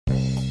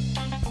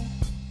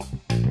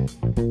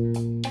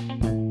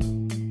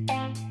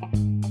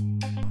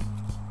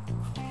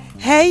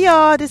Hey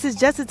y'all, this is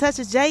Just a Touch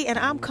of J, and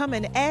I'm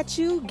coming at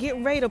you. Get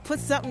ready to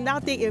put something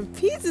out there in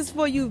pieces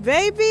for you,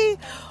 baby.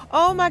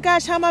 Oh my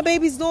gosh, how my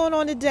baby's doing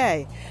on the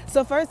day.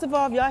 So first of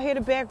all, if y'all hear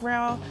the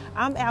background,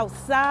 I'm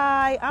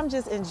outside. I'm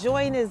just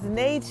enjoying this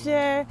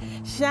nature,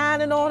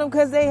 shining on them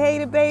because they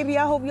hate it, baby.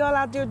 I hope y'all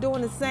out there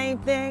doing the same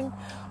thing.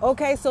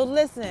 Okay, so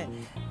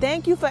listen,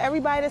 thank you for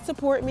everybody that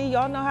support me.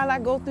 Y'all know how I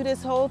go through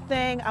this whole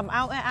thing. I'm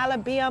out in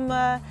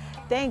Alabama.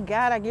 Thank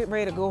God I get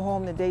ready to go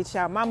home today,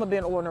 child. Mama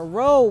been on the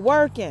road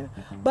working.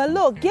 But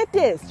look, get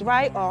this,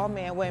 right? Oh,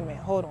 man, wait a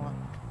minute. Hold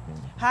on.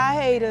 Hi,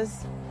 haters.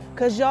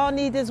 Because y'all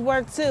need this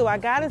work, too. I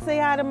got to say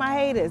hi to my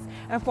haters.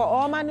 And for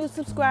all my new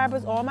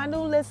subscribers, all my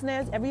new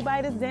listeners,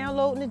 everybody that's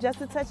downloading the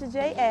Just a Touch of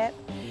J app,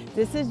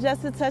 this is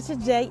Just a Touch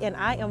of J, and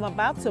I am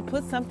about to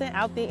put something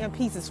out there in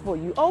pieces for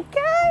you,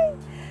 okay?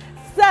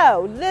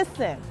 So,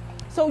 listen.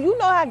 So you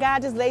know how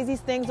God just lays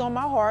these things on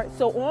my heart.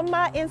 So on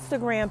my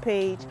Instagram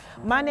page,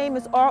 my name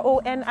is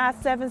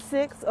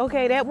RONI76.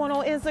 Okay, that one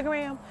on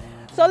Instagram.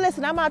 So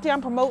listen, I'm out there,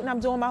 I'm promoting,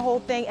 I'm doing my whole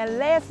thing. And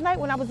last night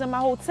when I was in my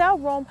hotel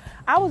room,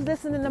 I was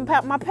listening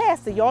to my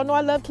pastor. Y'all know I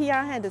love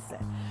Keon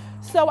Henderson.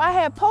 So I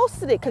had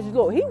posted it because,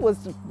 look, he was,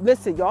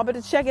 listen, y'all better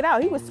check it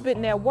out. He was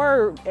spitting that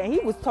word and he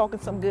was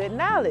talking some good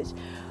knowledge.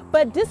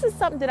 But this is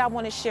something that I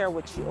want to share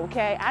with you,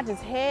 okay? I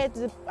just had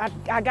to,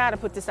 I got to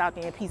put this out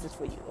there in pieces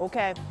for you,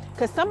 okay?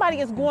 Because somebody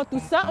is going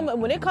through something,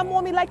 and when they come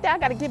on me like that, I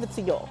got to give it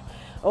to y'all,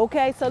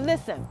 okay? So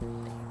listen,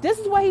 this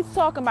is what he's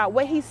talking about.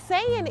 What he's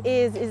saying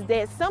is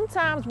that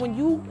sometimes when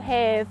you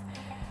have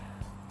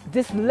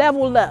this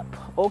level up,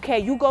 okay,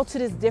 you go to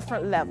this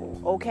different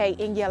level, okay,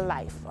 in your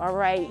life, all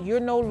right? You're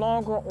no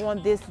longer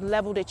on this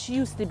level that you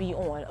used to be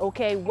on,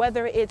 okay?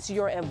 Whether it's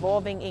you're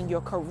evolving in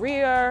your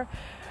career,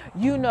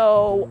 you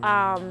know,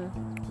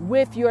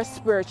 with your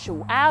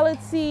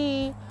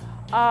spirituality,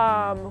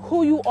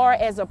 who you are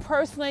as a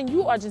person,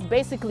 you are just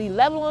basically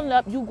leveling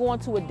up. You going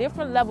to a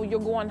different level. You're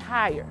going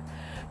higher.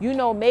 You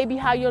know, maybe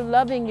how you're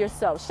loving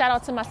yourself. Shout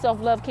out to my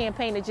self-love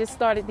campaign that just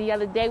started the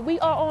other day. We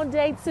are on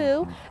day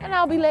 2, and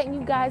I'll be letting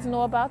you guys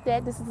know about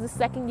that. This is the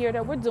second year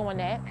that we're doing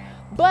that.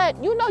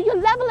 But, you know,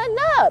 you're leveling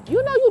up.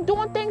 You know, you're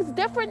doing things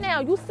different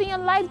now. You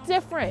seeing life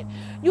different.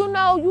 You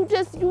know,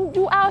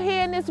 you out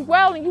here in this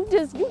world, and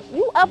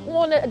you up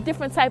on a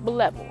different type of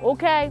level,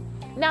 okay?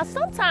 Now,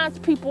 sometimes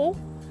people,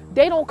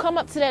 they don't come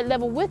up to that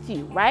level with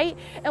you, right?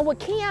 And what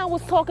Keon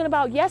was talking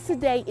about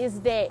yesterday is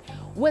that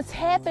what's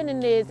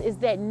happening is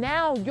that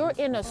now you're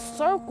in a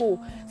circle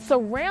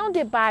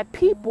surrounded by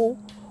people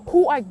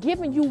who are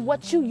giving you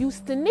what you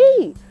used to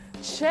need.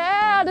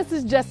 Child, this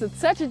is Just a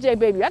Touch of J,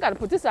 baby. I got to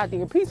put this out there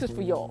in pieces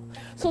for y'all.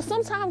 So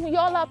sometimes when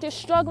y'all out there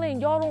struggling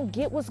and y'all don't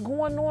get what's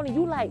going on and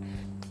you like,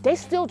 they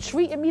still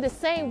treating me the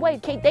same way.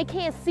 They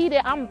can't see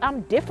that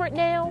I'm different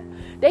now.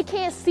 They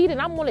can't see that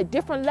I'm on a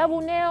different level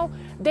now.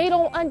 They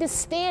don't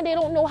understand. They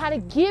don't know how to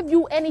give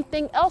you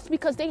anything else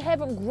because they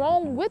haven't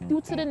grown with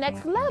you to the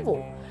next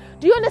level.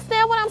 Do you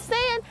understand what I'm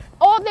saying?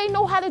 All they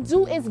know how to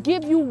do is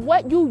give you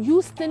what you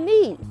used to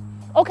need.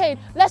 Okay,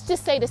 let's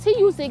just say this. He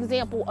used the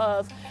example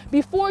of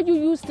before you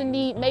used to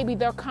need maybe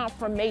their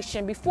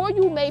confirmation, before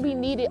you maybe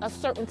needed a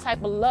certain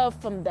type of love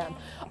from them.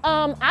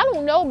 I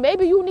don't know,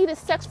 maybe you needed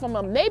sex from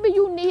them. Maybe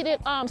you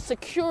needed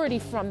security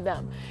from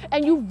them.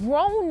 And you've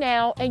grown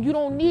now and you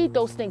don't need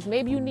those things.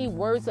 Maybe you need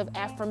words of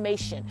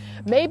affirmation.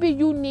 Maybe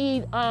you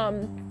need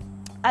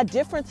a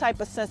different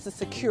type of sense of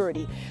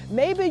security.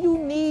 Maybe you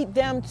need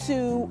them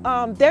to,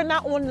 they're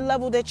not on the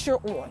level that you're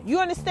on. You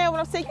understand what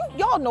I'm saying?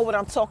 Y'all know what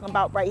I'm talking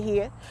about right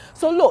here.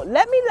 So look,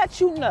 let me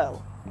let you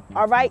know,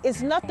 all right?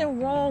 It's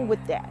nothing wrong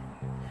with that.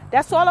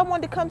 That's all I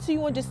wanted to come to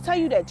you and just tell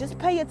you that. Just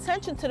pay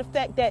attention to the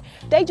fact that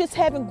they just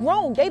haven't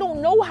grown. They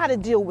don't know how to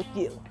deal with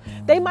you.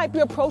 They might be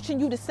approaching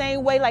you the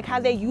same way like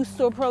how they used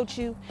to approach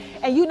you.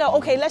 And you know,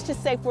 okay, let's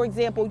just say, for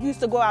example, you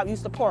used to go out, you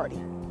used to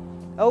party.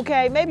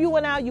 Okay, maybe you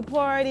went out, you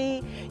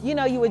party, you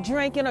know, you were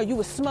drinking or you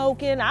were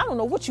smoking. I don't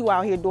know what you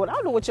out here doing. I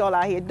don't know what y'all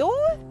out here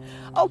doing.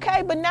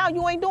 Okay, but now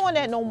you ain't doing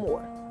that no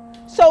more.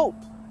 So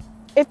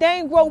if they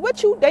ain't grow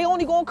with you, they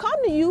only gonna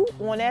come to you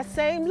on that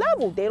same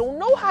level. They don't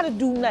know how to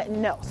do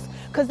nothing else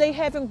because they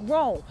haven't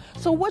grown.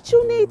 So what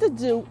you need to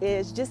do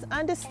is just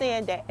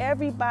understand that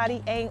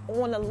everybody ain't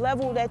on the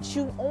level that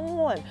you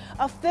on.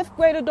 A 5th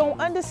grader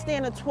don't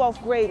understand a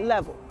 12th grade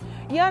level.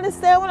 You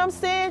understand what I'm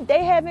saying?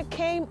 They haven't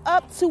came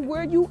up to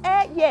where you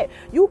at yet.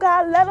 You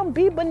got to let them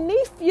be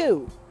beneath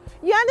you.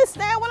 You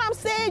understand what I'm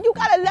saying? You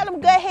got to let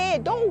them go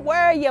ahead. Don't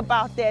worry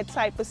about that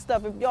type of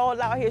stuff if y'all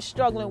out here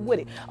struggling with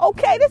it.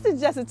 Okay, this is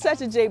Just a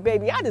Touch of J,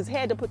 baby. I just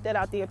had to put that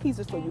out there in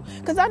pieces for you.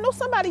 Because I know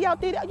somebody out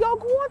there, y'all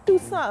going through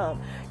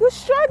something. You're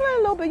struggling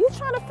a little bit. You're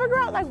trying to figure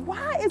out, like,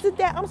 why is it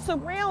that I'm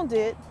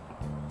surrounded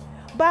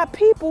by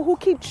people who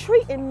keep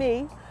treating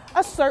me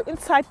a certain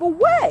type of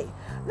way?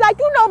 Like,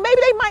 you know,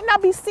 maybe they might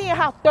not be seeing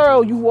how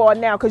thorough you are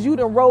now because you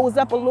done rose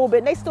up a little bit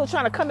and they still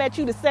trying to come at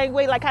you the same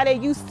way like how they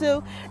used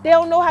to. They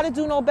don't know how to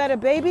do no better,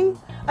 baby.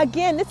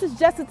 Again, this is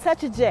Just a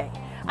Touch of J.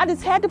 I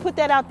just had to put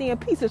that out there in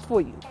pieces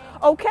for you.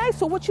 Okay,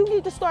 so what you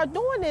need to start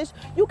doing is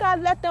you got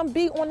to let them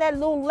be on that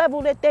little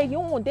level that they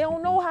on. They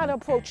don't know how to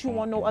approach you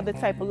on no other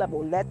type of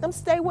level. Let them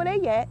stay where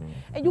they at,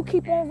 and you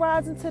keep on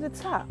rising to the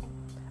top.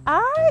 All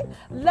right?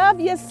 Love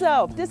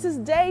yourself. This is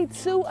day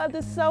 2 of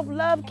the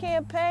self-love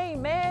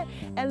campaign, man.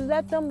 And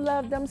let them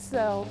love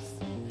themselves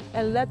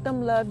and let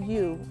them love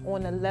you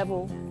on the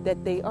level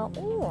that they are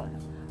on.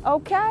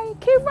 Okay?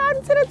 Keep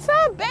riding to the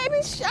top,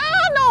 baby. Shine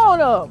on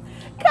them.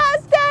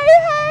 Because they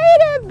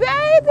hate it,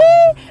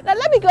 baby. Now,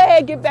 let me go ahead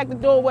and get back to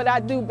doing what I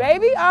do,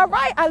 baby. All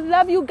right? I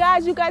love you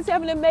guys. You guys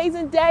have an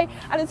amazing day.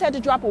 I just had to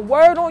drop a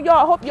word on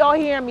y'all. I hope y'all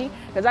hear me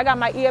because I got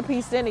my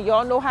earpiece in and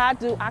y'all know how I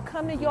do. I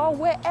come to y'all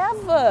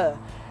wherever.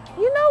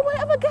 You know,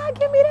 whenever God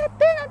give me that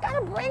thing, I got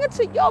to bring it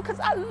to y'all because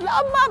I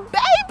love my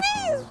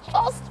babies.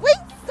 So sweet,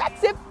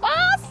 sexy,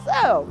 fine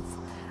selves.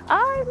 All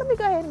right? Let me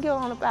go ahead and get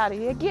on up out of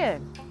here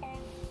again.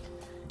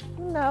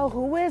 You know,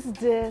 who is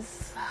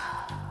this?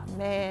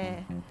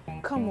 Man,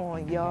 come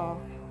on, y'all.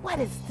 What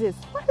is this?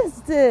 What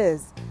is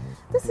this?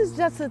 This is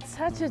just a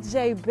touch of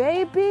J,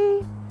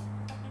 baby.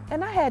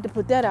 And I had to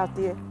put that out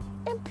there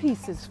in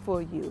pieces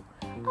for you.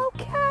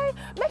 Okay?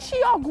 Make sure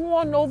y'all go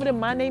on over to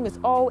My Name is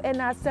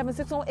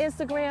ON976 on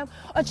Instagram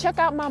or check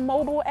out my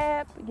mobile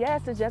app.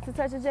 Yes, it's Just a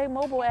Touch of J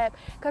mobile app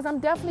because I'm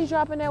definitely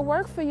dropping that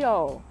work for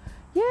y'all.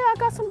 Yeah, I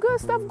got some good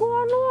stuff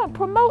going on,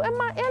 promoting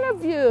my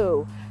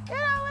interview. You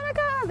know, and I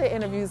got other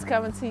interviews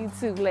coming to you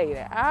too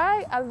later. All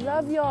right? I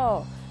love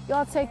y'all.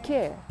 Y'all take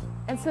care.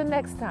 Until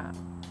next time.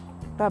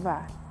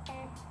 Bye-bye.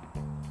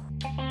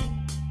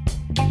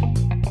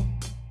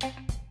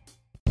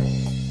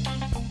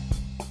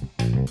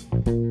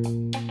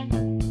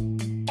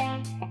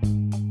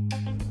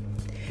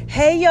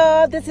 Hey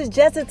y'all, this is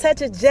Just a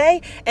Touch of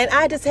J, and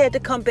I just had to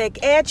come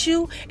back at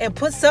you and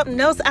put something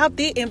else out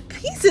there in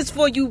pieces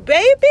for you,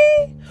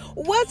 baby.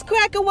 What's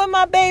cracking with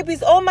my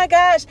babies? Oh my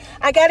gosh,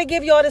 I got to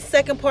give y'all the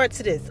second part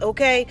to this,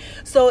 okay?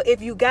 So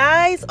if you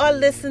guys are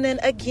listening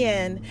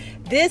again,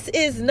 this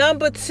is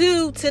number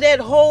 2 to that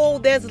whole,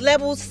 there's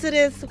levels to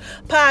this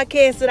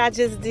podcast that I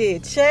just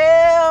did.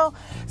 Chill.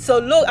 So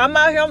look, I'm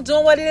out here, I'm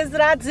doing what it is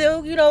that I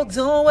do, you know,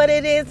 doing what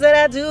it is that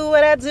I do,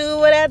 what I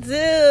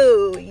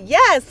do.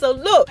 Yes, so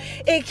look,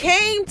 it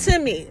came to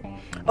me.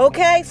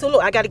 Okay, so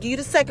look, I got to give you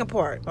the second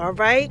part, all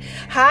right?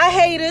 Hi,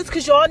 haters,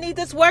 because y'all need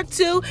this work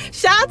too.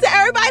 Shout out to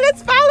everybody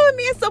that's following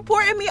me and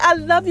supporting me. I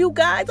love you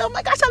guys. Oh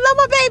my gosh, I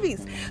love my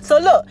babies. So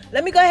look,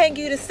 let me go ahead and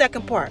give you the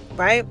second part,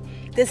 right?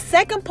 The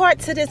second part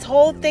to this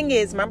whole thing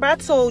is, remember I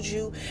told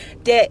you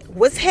that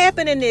what's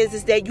happening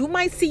is that you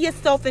might see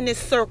yourself in this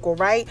circle,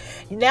 right?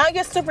 Now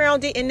you're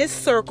surrounded in this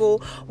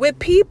circle with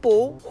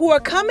people who are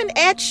coming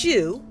at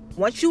you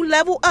once you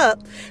level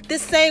up the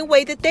same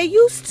way that they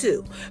used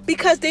to,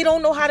 because they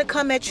don't know how to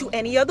come at you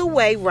any other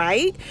way,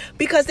 right?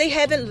 Because they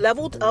haven't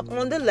leveled up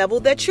on the level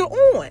that you're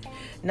on.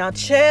 Now,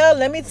 child,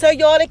 let me tell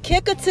y'all the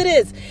kicker to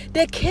this.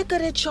 The kicker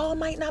that y'all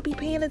might not be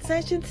paying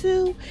attention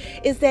to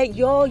is that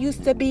y'all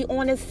used to be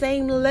on the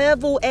same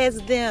level as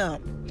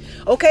them.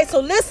 Okay, so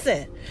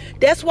listen,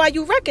 that's why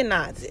you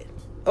recognize it.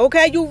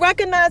 Okay, you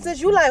recognize this,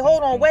 you like,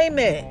 hold on, wait a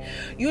minute.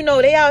 You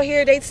know, they out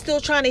here, they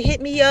still trying to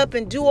hit me up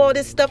and do all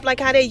this stuff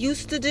like how they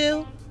used to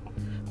do.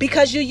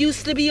 Because you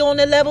used to be on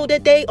the level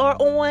that they are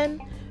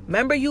on.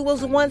 Remember, you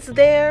was once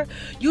there.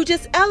 You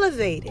just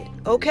elevated,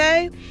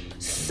 okay?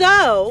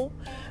 So,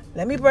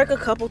 let me break a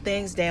couple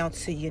things down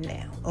to you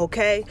now,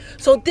 okay?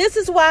 So this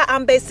is why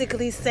I'm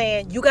basically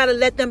saying you got to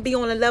let them be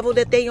on the level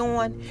that they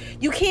on.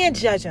 You can't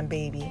judge them,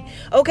 baby.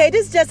 Okay,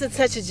 this is Just a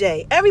Touch of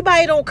J.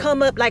 Everybody don't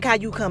come up like how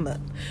you come up.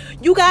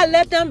 You got to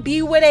let them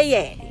be where they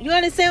at. You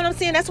understand what I'm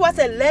saying? That's why I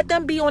said let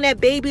them be on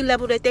that baby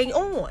level that they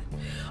on.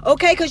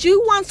 Okay, because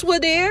you once were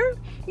there.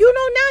 You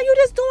know, now you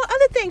just doing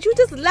other things. You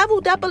just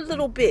leveled up a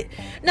little bit.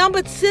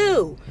 Number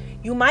 2.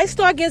 You might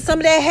start getting some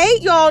of that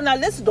hate, y'all. Now,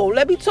 listen, though.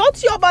 Let me talk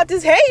to y'all about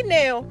this hate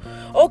now.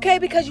 Okay?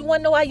 Because you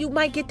want to know why you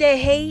might get that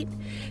hate?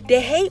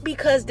 They hate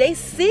because they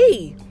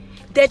see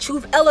that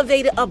you've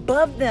elevated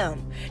above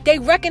them. They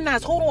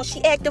recognize, hold on,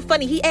 she acting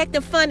funny, he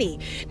acting funny.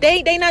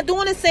 They not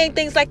doing the same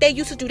things like they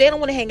used to do. They don't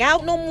want to hang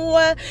out no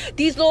more.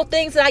 These little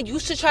things that I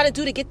used to try to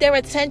do to get their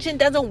attention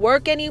doesn't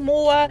work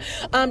anymore.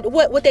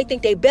 What they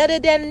think they better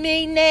than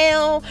me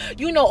now.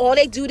 You know, oh,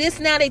 they do this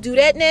now, they do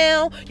that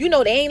now. You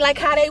know, they ain't like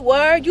how they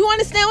were. You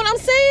understand what I'm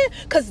saying?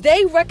 Because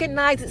they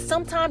recognize that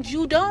sometimes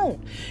you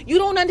don't. You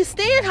don't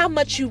understand how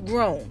much you've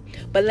grown.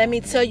 But let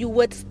me tell you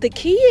what the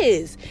key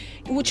is.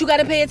 What you got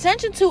to pay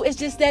attention to is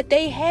just that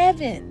they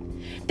haven't.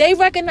 They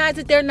recognize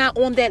that they're not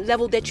on that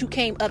level that you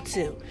came up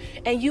to.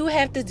 And you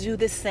have to do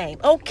the same.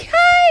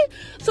 Okay?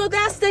 So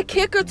that's the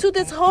kicker to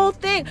this whole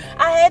thing.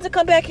 I had to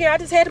come back here. I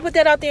just had to put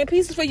that out there in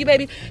pieces for you,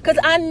 baby. Because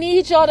I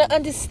need y'all to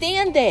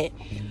understand that.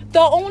 The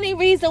only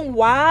reason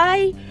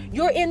why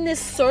you're in this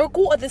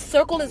circle or this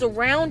circle is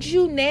around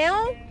you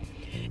now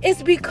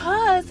is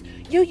because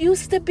you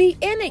used to be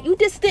in it. You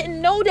just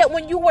didn't know that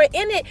when you were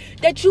in it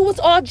that you was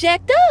all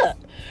jacked up.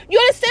 You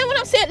understand what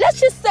I'm saying? Let's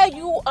just say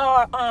you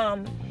are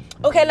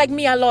Okay, like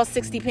me, I lost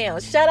 60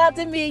 pounds. Shout out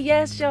to me.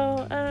 Yes,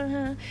 y'all.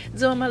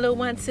 Doing my little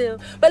 1, 2.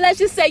 But let's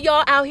just say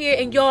y'all out here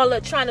and y'all are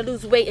trying to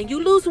lose weight and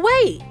you lose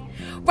weight.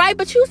 Right?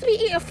 But you used to be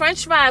eating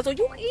French fries, or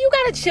you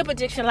got a chip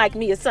addiction like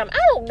me or something. I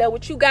don't know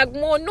what you got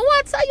going on.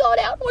 I tell y'all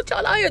that. I don't know what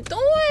y'all out here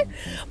doing.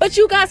 But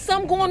you got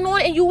something going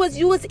on and you was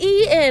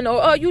eating,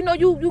 or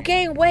you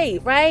gained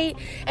weight, right?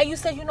 And you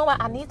said, you know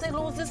what, I need to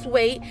lose this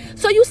weight.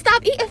 So you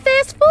stop eating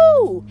fast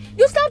food.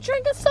 You stop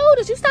drinking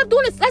sodas. You stop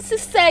doing this. Let's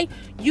just say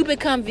you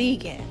become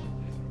vegan.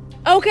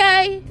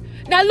 Okay?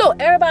 Now look,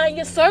 everybody in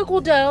your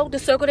circle though, the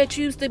circle that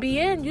you used to be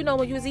in,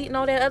 when you was eating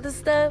all that other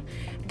stuff,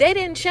 they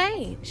didn't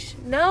change.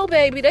 No,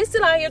 baby. They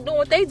still out here doing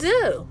what they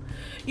do.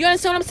 You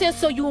understand what I'm saying?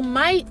 So you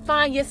might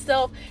find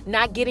yourself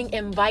not getting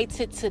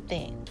invited to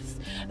things.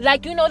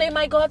 Like, they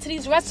might go out to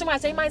these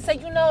restaurants. They might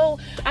say,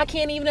 I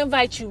can't even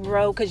invite you,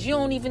 bro, because you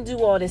don't even do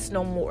all this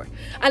no more.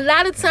 A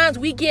lot of times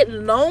we get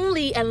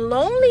lonely, and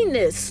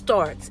loneliness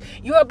starts.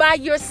 You're by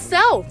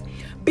yourself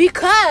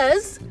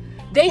because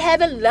they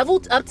haven't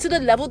leveled up to the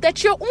level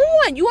that you're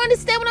on. You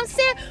understand what I'm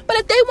saying? But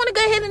if they want to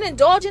go ahead and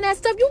indulge in that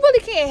stuff, you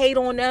really can't hate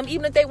on them.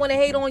 Even if they want to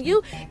hate on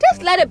you,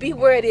 just let it be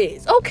where it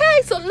is.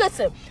 Okay? So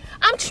listen,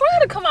 I'm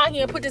trying to come out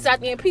here and put this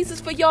out there in pieces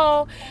for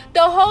y'all.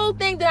 The whole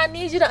thing that I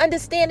need you to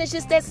understand is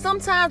just that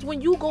sometimes when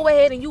you go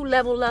ahead and you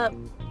level up,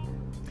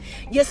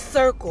 your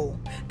circle,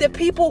 the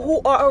people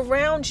who are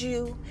around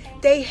you,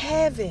 they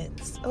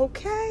haven't.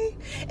 Okay?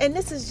 And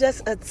this is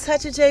just a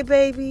touch of J,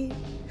 baby.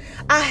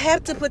 I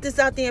have to put this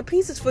out there in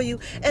pieces for you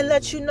and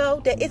let you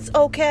know that it's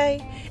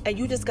okay. And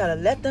you just got to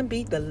let them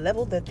be the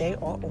level that they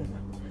are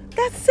on.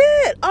 That's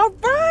it. All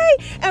right.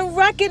 And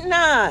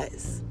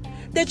recognize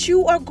that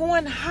you are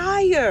going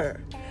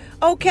higher.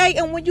 Okay.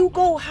 And when you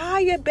go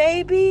higher,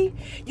 baby,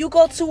 you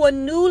go to a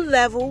new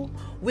level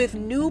with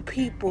new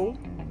people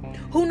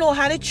who know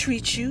how to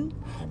treat you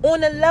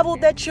on the level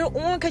that you're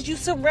on, because you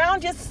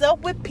surround yourself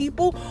with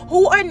people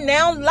who are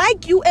now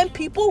like you and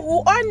people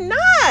who are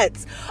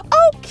not.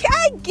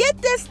 Okay, get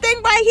this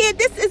thing right here.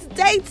 This is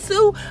day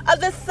 2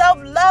 of the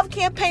self-love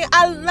campaign.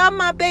 I love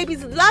my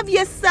babies. Love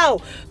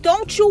yourself.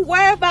 Don't you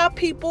worry about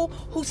people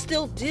who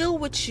still deal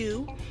with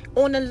you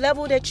on the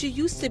level that you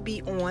used to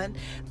be on,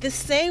 the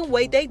same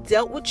way they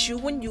dealt with you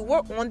when you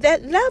were on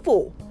that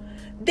level.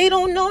 They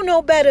don't know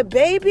no better,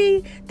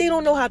 baby. They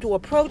don't know how to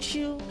approach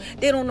you.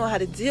 They don't know how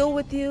to deal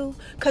with you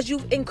because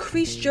you've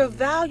increased your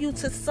value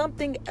to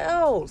something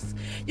else.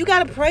 You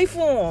got to pray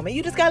for them, and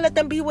you just got to let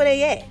them be where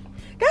they at.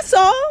 That's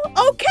all.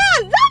 Okay,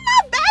 I love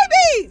my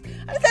babies.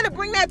 I just had to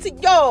bring that to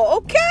y'all,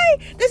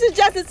 okay? This is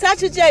just a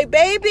touch of J,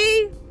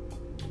 baby.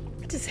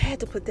 I just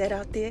had to put that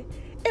out there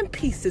in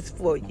pieces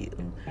for you.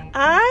 All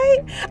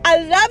right? I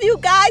love you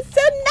guys.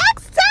 Till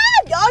next time.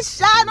 Y'all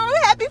shine on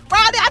Happy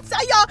Friday. I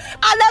tell y'all,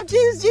 I love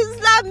Jesus. Jesus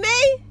love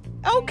me.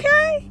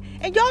 Okay?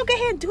 And y'all go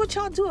ahead and do what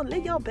y'all do and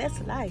live your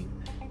best life.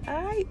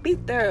 All right? Be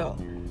thorough.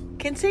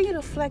 Continue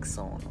to flex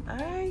on them. All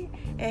right?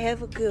 And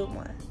have a good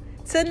one.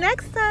 Till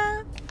next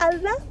time. I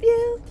love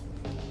you.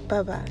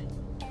 Bye-bye.